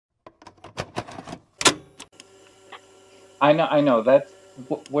I know. That's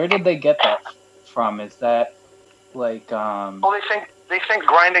where did they get that from? Is that like Well, they think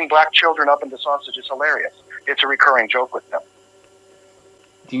grinding black children up into sausage is hilarious. It's a recurring joke with them.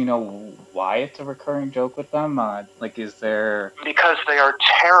 Do you know why it's a recurring joke with them? Like, is there? Because they are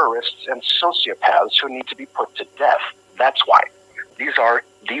terrorists and sociopaths who need to be put to death. That's why. These are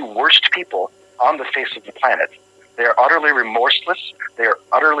the worst people on the face of the planet. They are utterly remorseless. They are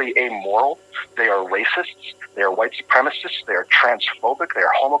utterly amoral. They are racists. They are white supremacists. They are transphobic. They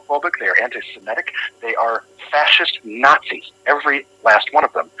are homophobic. They are anti-Semitic. They are fascist Nazis, every last one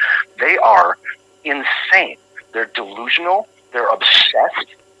of them. They are insane. They're delusional. They're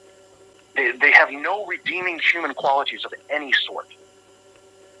obsessed. They have no redeeming human qualities of any sort.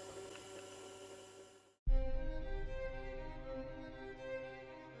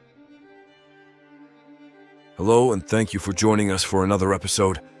 Hello, and thank you for joining us for another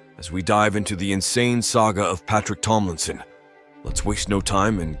episode as we dive into the insane saga of Patrick Tomlinson. Let's waste no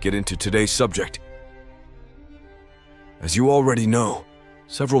time and get into today's subject. As you already know,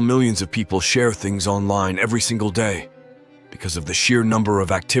 several millions of people share things online every single day. Because of the sheer number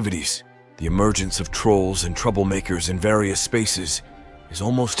of activities, the emergence of trolls and troublemakers in various spaces is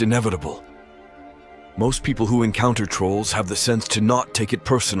almost inevitable. Most people who encounter trolls have the sense to not take it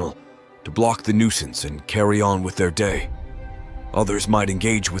personal, to block the nuisance and carry on with their day. Others might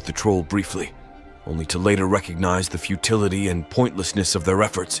engage with the troll briefly, only to later recognize the futility and pointlessness of their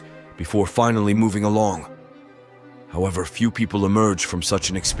efforts before finally moving along. However, few people emerge from such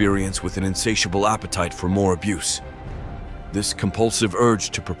an experience with an insatiable appetite for more abuse. This compulsive urge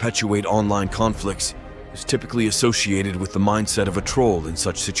to perpetuate online conflicts is typically associated with the mindset of a troll in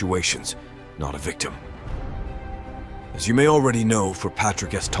such situations, not a victim. As you may already know, for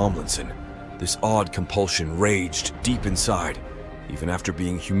Patrick S. Tomlinson, this odd compulsion raged deep inside, even after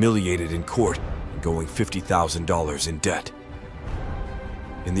being humiliated in court and going $50,000 in debt.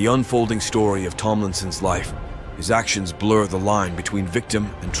 In the unfolding story of Tomlinson's life, his actions blur the line between victim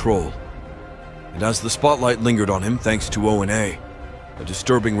and troll. And as the spotlight lingered on him thanks to O&A, a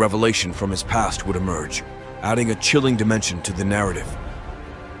disturbing revelation from his past would emerge, adding a chilling dimension to the narrative.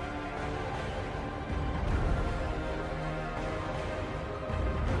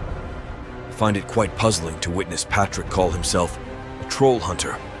 I find it quite puzzling to witness Patrick call himself a troll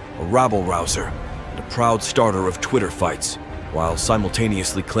hunter, a rabble-rouser, and a proud starter of Twitter fights, while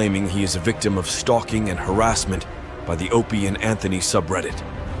simultaneously claiming he is a victim of stalking and harassment by the Opie and Anthony subreddit.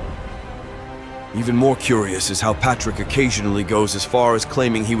 Even more curious is how Patrick occasionally goes as far as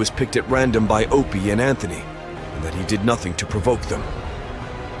claiming he was picked at random by Opie and Anthony, and that he did nothing to provoke them.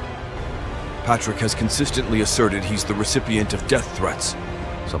 Patrick has consistently asserted he's the recipient of death threats,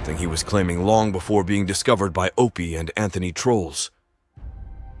 something he was claiming long before being discovered by Opie and Anthony trolls.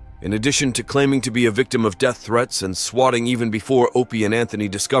 In addition to claiming to be a victim of death threats and swatting even before Opie and Anthony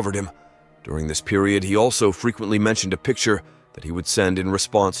discovered him, during this period he also frequently mentioned a picture that he would send in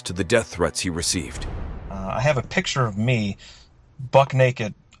response to the death threats he received. I have a picture of me, buck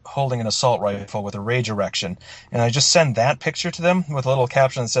naked, holding an assault rifle with a rage erection, and I just send that picture to them with a little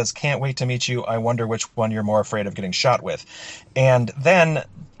caption that says, "Can't wait to meet you, I wonder which one you're more afraid of getting shot with." And then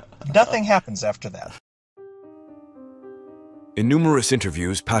nothing happens after that. In numerous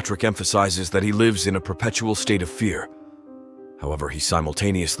interviews, Patrick emphasizes that he lives in a perpetual state of fear. However, he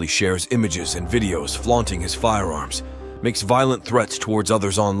simultaneously shares images and videos flaunting his firearms, makes violent threats towards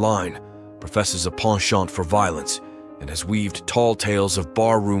others online, professes a penchant for violence, and has weaved tall tales of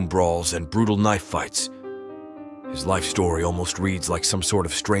barroom brawls and brutal knife fights. His life story almost reads like some sort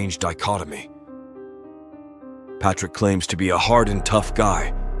of strange dichotomy. Patrick claims to be a hard and tough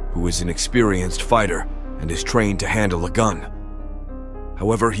guy who is an experienced fighter and is trained to handle a gun.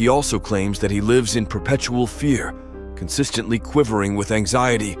 However, he also claims that he lives in perpetual fear, consistently quivering with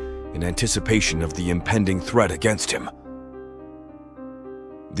anxiety in anticipation of the impending threat against him.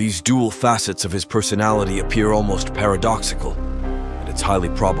 These dual facets of his personality appear almost paradoxical, and it's highly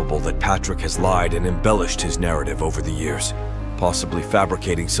probable that Patrick has lied and embellished his narrative over the years, possibly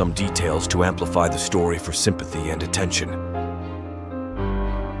fabricating some details to amplify the story for sympathy and attention.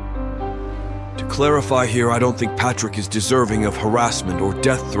 To clarify here, I don't think Patrick is deserving of harassment or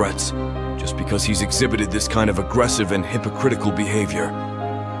death threats just because he's exhibited this kind of aggressive and hypocritical behavior.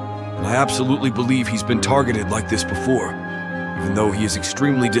 And I absolutely believe he's been targeted like this before, even though he is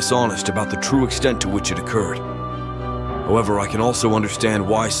extremely dishonest about the true extent to which it occurred. However, I can also understand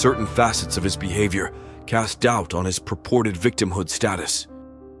why certain facets of his behavior cast doubt on his purported victimhood status.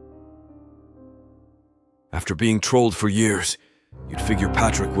 After being trolled for years, you'd figure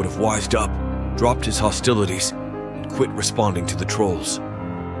Patrick would have wised up, dropped his hostilities, and quit responding to the trolls.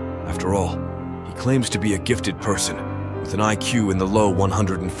 After all, he claims to be a gifted person, with an IQ in the low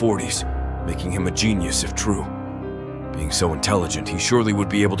 140s, making him a genius if true. Being so intelligent, he surely would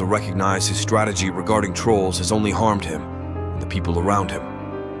be able to recognize his strategy regarding trolls has only harmed him and the people around him.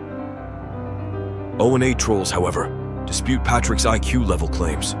 O&A trolls, however, dispute Patrick's IQ level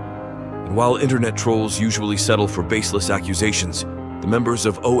claims. And while internet trolls usually settle for baseless accusations, the members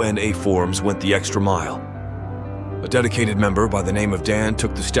of O&A forums went the extra mile. A dedicated member by the name of Dan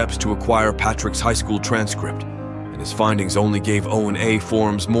took the steps to acquire Patrick's high school transcript, and his findings only gave O&A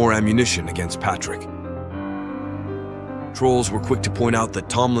forums more ammunition against Patrick. Trolls were quick to point out that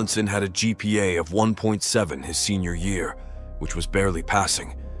Tomlinson had a GPA of 1.7 his senior year, which was barely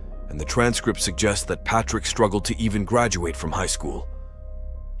passing, and the transcript suggests that Patrick struggled to even graduate from high school.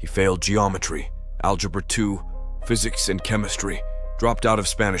 He failed geometry, algebra 2, physics, and chemistry, dropped out of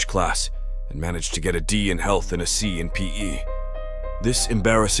Spanish class, and managed to get a D in health and a C in PE. This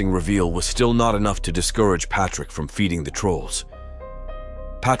embarrassing reveal was still not enough to discourage Patrick from feeding the trolls.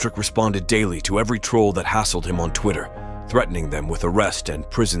 Patrick responded daily to every troll that hassled him on Twitter, threatening them with arrest and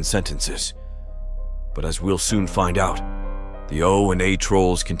prison sentences. But as we'll soon find out, the O&A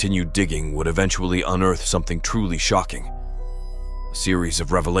trolls' continued digging would eventually unearth something truly shocking. A series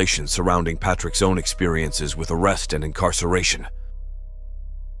of revelations surrounding Patrick's own experiences with arrest and incarceration.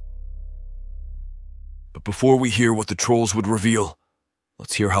 But before we hear what the trolls would reveal,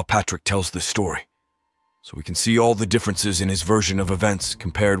 let's hear how Patrick tells this story, so we can see all the differences in his version of events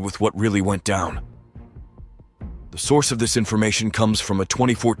compared with what really went down. The source of this information comes from a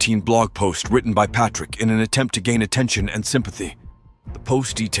 2014 blog post written by Patrick in an attempt to gain attention and sympathy. The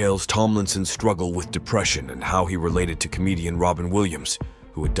post details Tomlinson's struggle with depression and how he related to comedian Robin Williams,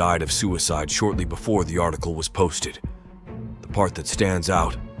 who had died of suicide shortly before the article was posted. The part that stands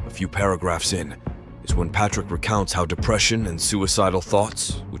out, a few paragraphs in, is when Patrick recounts how depression and suicidal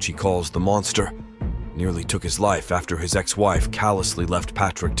thoughts, which he calls the monster, nearly took his life after his ex-wife callously left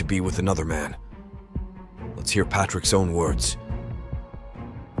Patrick to be with another man. Let's hear Patrick's own words.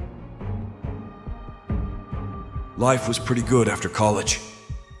 Life was pretty good after college.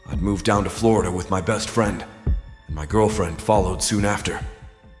 I'd moved down to Florida with my best friend, and my girlfriend followed soon after.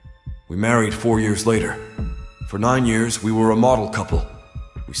 We married 4 years later. For 9 years, we were a model couple.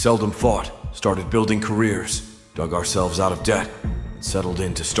 We seldom fought, started building careers, dug ourselves out of debt, and settled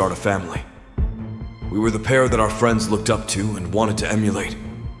in to start a family. We were the pair that our friends looked up to and wanted to emulate.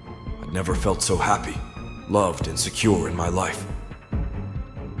 I'd never felt so happy, loved, and secure in my life.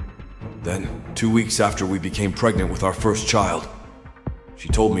 Then, 2 weeks after we became pregnant with our first child, she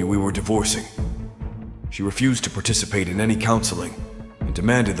told me we were divorcing. She refused to participate in any counseling and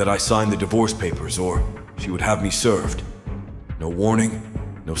demanded that I sign the divorce papers or she would have me served. No warning,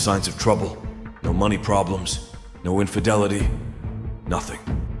 no signs of trouble, no money problems, no infidelity, nothing.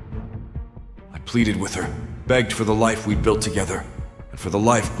 I pleaded with her, begged for the life we'd built together, and for the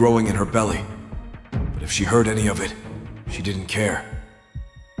life growing in her belly. But if she heard any of it, she didn't care.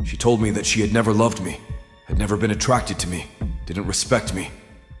 She told me that she had never loved me, had never been attracted to me, didn't respect me,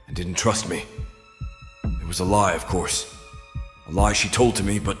 and didn't trust me. It was a lie, of course. A lie she told to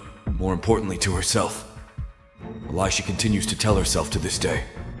me, but more importantly to herself. A lie she continues to tell herself to this day.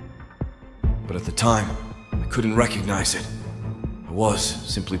 But at the time, I couldn't recognize it. I was,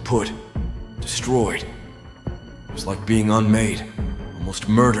 simply put, destroyed. It was like being unmade, almost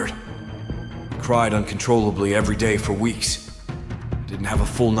murdered. I cried uncontrollably every day for weeks. I didn't have a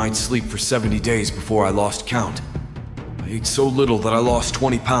full night's sleep for 70 days before I lost count. I ate so little that I lost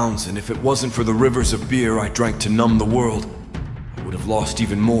 20 pounds, and if it wasn't for the rivers of beer I drank to numb the world, I would have lost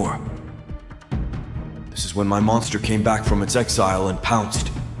even more. This is when my monster came back from its exile and pounced.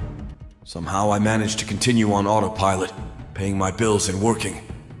 Somehow I managed to continue on autopilot, paying my bills and working.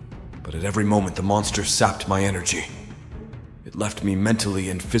 But at every moment the monster sapped my energy. It left me mentally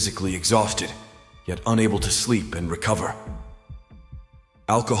and physically exhausted, yet unable to sleep and recover.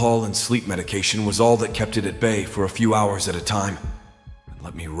 Alcohol and sleep medication was all that kept it at bay for a few hours at a time, and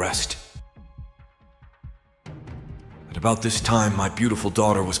let me rest. At about this time, my beautiful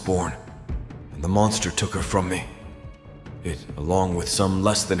daughter was born, and the monster took her from me. It, along with some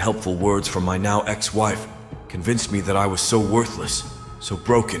less than helpful words from my now ex-wife, convinced me that I was so worthless, so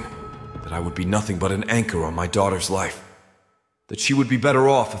broken, that I would be nothing but an anchor on my daughter's life. That she would be better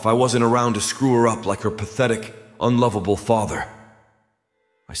off if I wasn't around to screw her up like her pathetic, unlovable father.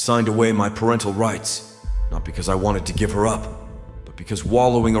 I signed away my parental rights, not because I wanted to give her up, but because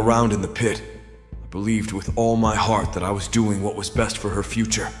wallowing around in the pit, I believed with all my heart that I was doing what was best for her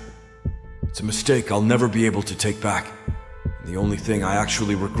future. It's a mistake I'll never be able to take back, and the only thing I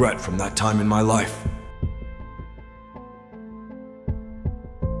actually regret from that time in my life.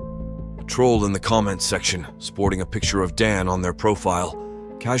 troll in the comments section, sporting a picture of Dan on their profile,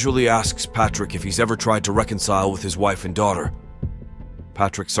 casually asks Patrick if he's ever tried to reconcile with his wife and daughter.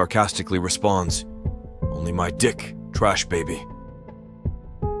 Patrick sarcastically responds, "Only my dick, trash baby."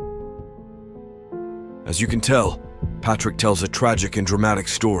 As you can tell, Patrick tells a tragic and dramatic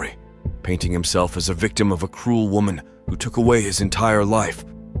story, painting himself as a victim of a cruel woman who took away his entire life,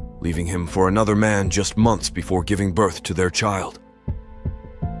 leaving him for another man just months before giving birth to their child.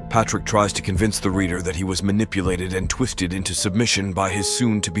 Patrick tries to convince the reader that he was manipulated and twisted into submission by his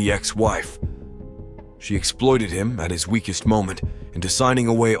soon-to-be ex-wife. She exploited him at his weakest moment into signing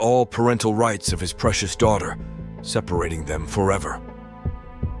away all parental rights of his precious daughter, separating them forever.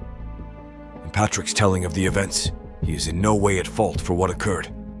 In Patrick's telling of the events, he is in no way at fault for what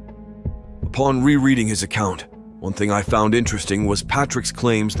occurred. Upon rereading his account, one thing I found interesting was Patrick's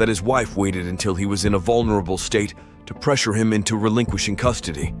claims that his wife waited until he was in a vulnerable state to pressure him into relinquishing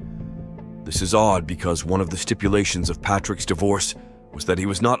custody. This is odd because one of the stipulations of Patrick's divorce was that he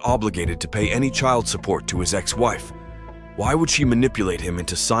was not obligated to pay any child support to his ex-wife. Why would she manipulate him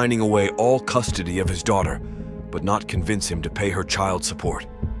into signing away all custody of his daughter, but not convince him to pay her child support?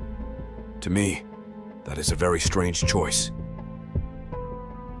 To me, that is a very strange choice.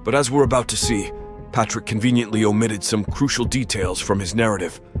 But as we're about to see, Patrick conveniently omitted some crucial details from his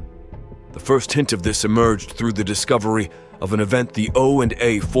narrative. The first hint of this emerged through the discovery of an event the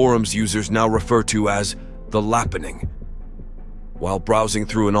O&A forums users now refer to as the Lappening. While browsing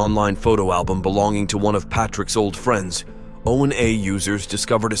through an online photo album belonging to one of Patrick's old friends, O&A users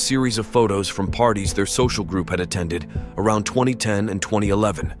discovered a series of photos from parties their social group had attended around 2010 and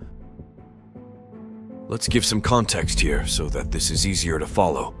 2011. Let's give some context here so that this is easier to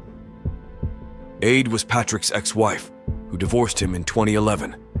follow. Aid was Patrick's ex-wife, who divorced him in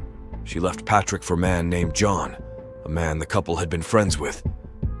 2011. She left Patrick for a man named John, a man the couple had been friends with.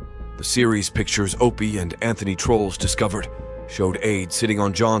 The series pictures Opie and Anthony Trolls discovered showed Aid sitting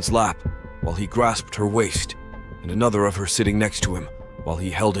on John's lap while he grasped her waist, and another of her sitting next to him while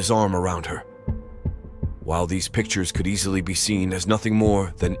he held his arm around her. While these pictures could easily be seen as nothing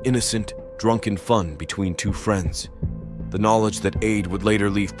more than innocent, drunken fun between two friends, the knowledge that Aid would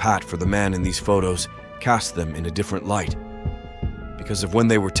later leave Pat for the man in these photos cast them in a different light. Because of when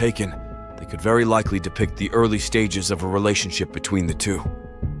they were taken, they could very likely depict the early stages of a relationship between the two.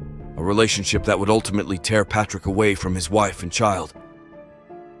 A relationship that would ultimately tear Patrick away from his wife and child.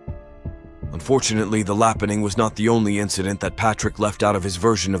 Unfortunately, the Lappening was not the only incident that Patrick left out of his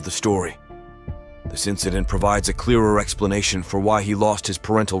version of the story. This incident provides a clearer explanation for why he lost his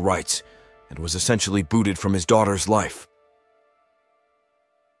parental rights and was essentially booted from his daughter's life.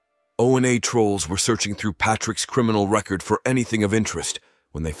 O&A trolls were searching through Patrick's criminal record for anything of interest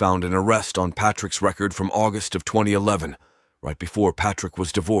when they found an arrest on Patrick's record from August of 2011, right before Patrick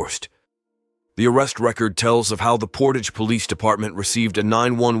was divorced. The arrest record tells of how the Portage Police Department received a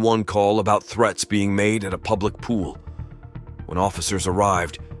 911 call about threats being made at a public pool. When officers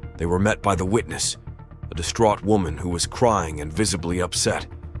arrived, they were met by the witness, a distraught woman who was crying and visibly upset.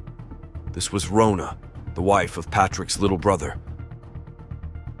 This was Rona, the wife of Patrick's little brother.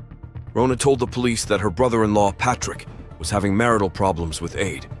 Rona told the police that her brother-in-law, Patrick, was having marital problems with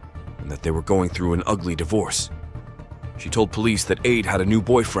Aid, and that they were going through an ugly divorce. She told police that Aid had a new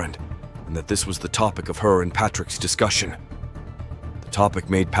boyfriend, and that this was the topic of her and Patrick's discussion. The topic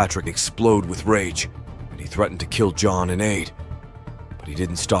made Patrick explode with rage, and he threatened to kill John and Aid. But he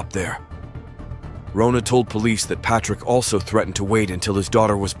didn't stop there. Rona told police that Patrick also threatened to wait until his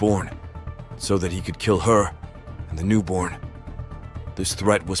daughter was born, so that he could kill her and the newborn. This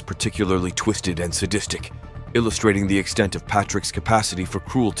threat was particularly twisted and sadistic, illustrating the extent of Patrick's capacity for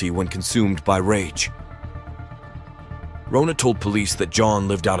cruelty when consumed by rage. Rona told police that John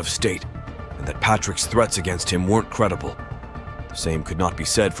lived out of state, and that Patrick's threats against him weren't credible. The same could not be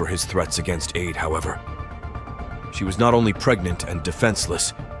said for his threats against Aid, however. She was not only pregnant and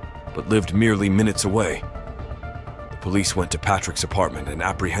defenseless, but lived merely minutes away. The police went to Patrick's apartment and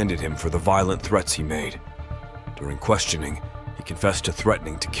apprehended him for the violent threats he made. During questioning, he confessed to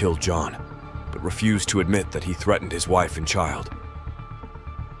threatening to kill John, but refused to admit that he threatened his wife and child.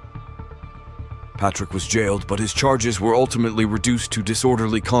 Patrick was jailed, but his charges were ultimately reduced to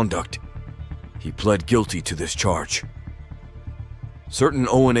disorderly conduct. He pled guilty to this charge. Certain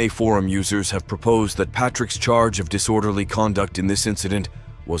O&A forum users have proposed that Patrick's charge of disorderly conduct in this incident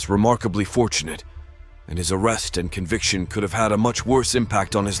was remarkably fortunate, and his arrest and conviction could have had a much worse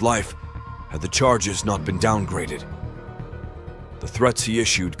impact on his life had the charges not been downgraded. The threats he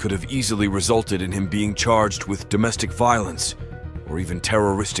issued could have easily resulted in him being charged with domestic violence or even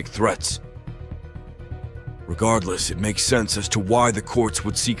terroristic threats. Regardless, it makes sense as to why the courts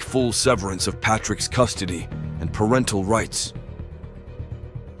would seek full severance of Patrick's custody and parental rights.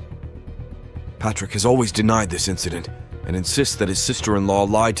 Patrick has always denied this incident and insists that his sister-in-law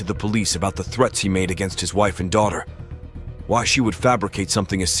lied to the police about the threats he made against his wife and daughter. Why she would fabricate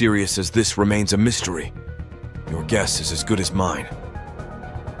something as serious as this remains a mystery. Your guess is as good as mine.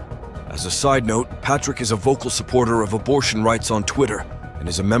 As a side note, Patrick is a vocal supporter of abortion rights on Twitter and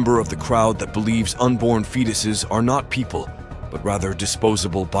is a member of the crowd that believes unborn fetuses are not people, but rather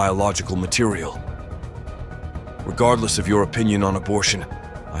disposable biological material. Regardless of your opinion on abortion,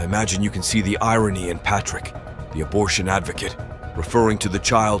 I imagine you can see the irony in Patrick, the abortion advocate, referring to the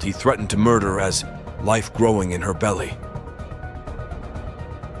child he threatened to murder as life growing in her belly.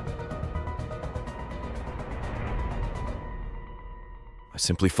 I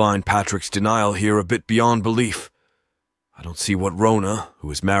simply find Patrick's denial here a bit beyond belief. I don't see what Rona, who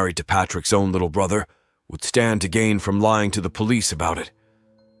is married to Patrick's own little brother, would stand to gain from lying to the police about it.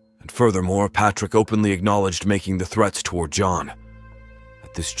 And furthermore, Patrick openly acknowledged making the threats toward John.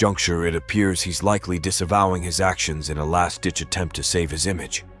 At this juncture, it appears he's likely disavowing his actions in a last-ditch attempt to save his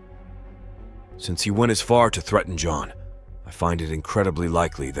image. Since he went as far to threaten John, I find it incredibly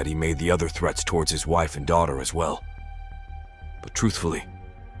likely that he made the other threats towards his wife and daughter as well. But truthfully,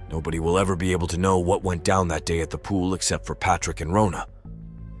 nobody will ever be able to know what went down that day at the pool except for Patrick and Rona.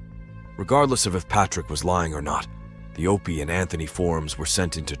 Regardless of if Patrick was lying or not, the Opie and Anthony forums were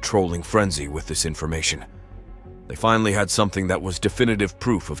sent into trolling frenzy with this information. They finally had something that was definitive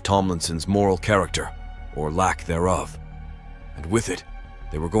proof of Tomlinson's moral character, or lack thereof. And with it,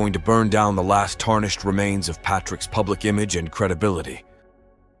 they were going to burn down the last tarnished remains of Patrick's public image and credibility.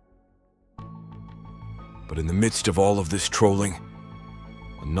 But in the midst of all of this trolling,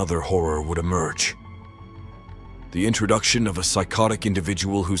 another horror would emerge. The introduction of a psychotic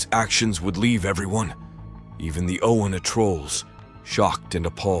individual whose actions would leave everyone, even the Owenna trolls, shocked and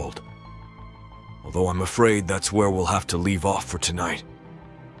appalled. Although I'm afraid that's where we'll have to leave off for tonight.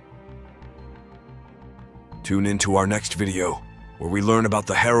 Tune in to our next video, where we learn about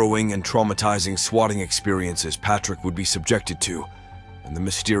the harrowing and traumatizing swatting experiences Patrick would be subjected to, and the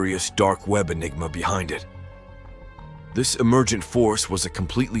mysterious dark web enigma behind it. This emergent force was a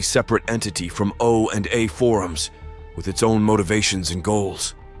completely separate entity from O and A forums, with its own motivations and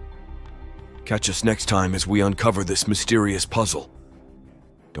goals. Catch us next time as we uncover this mysterious puzzle.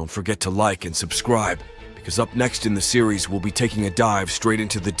 Don't forget to like and subscribe, because up next in the series we'll be taking a dive straight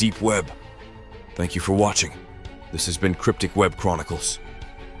into the deep web. Thank you for watching. This has been Cryptic Web Chronicles.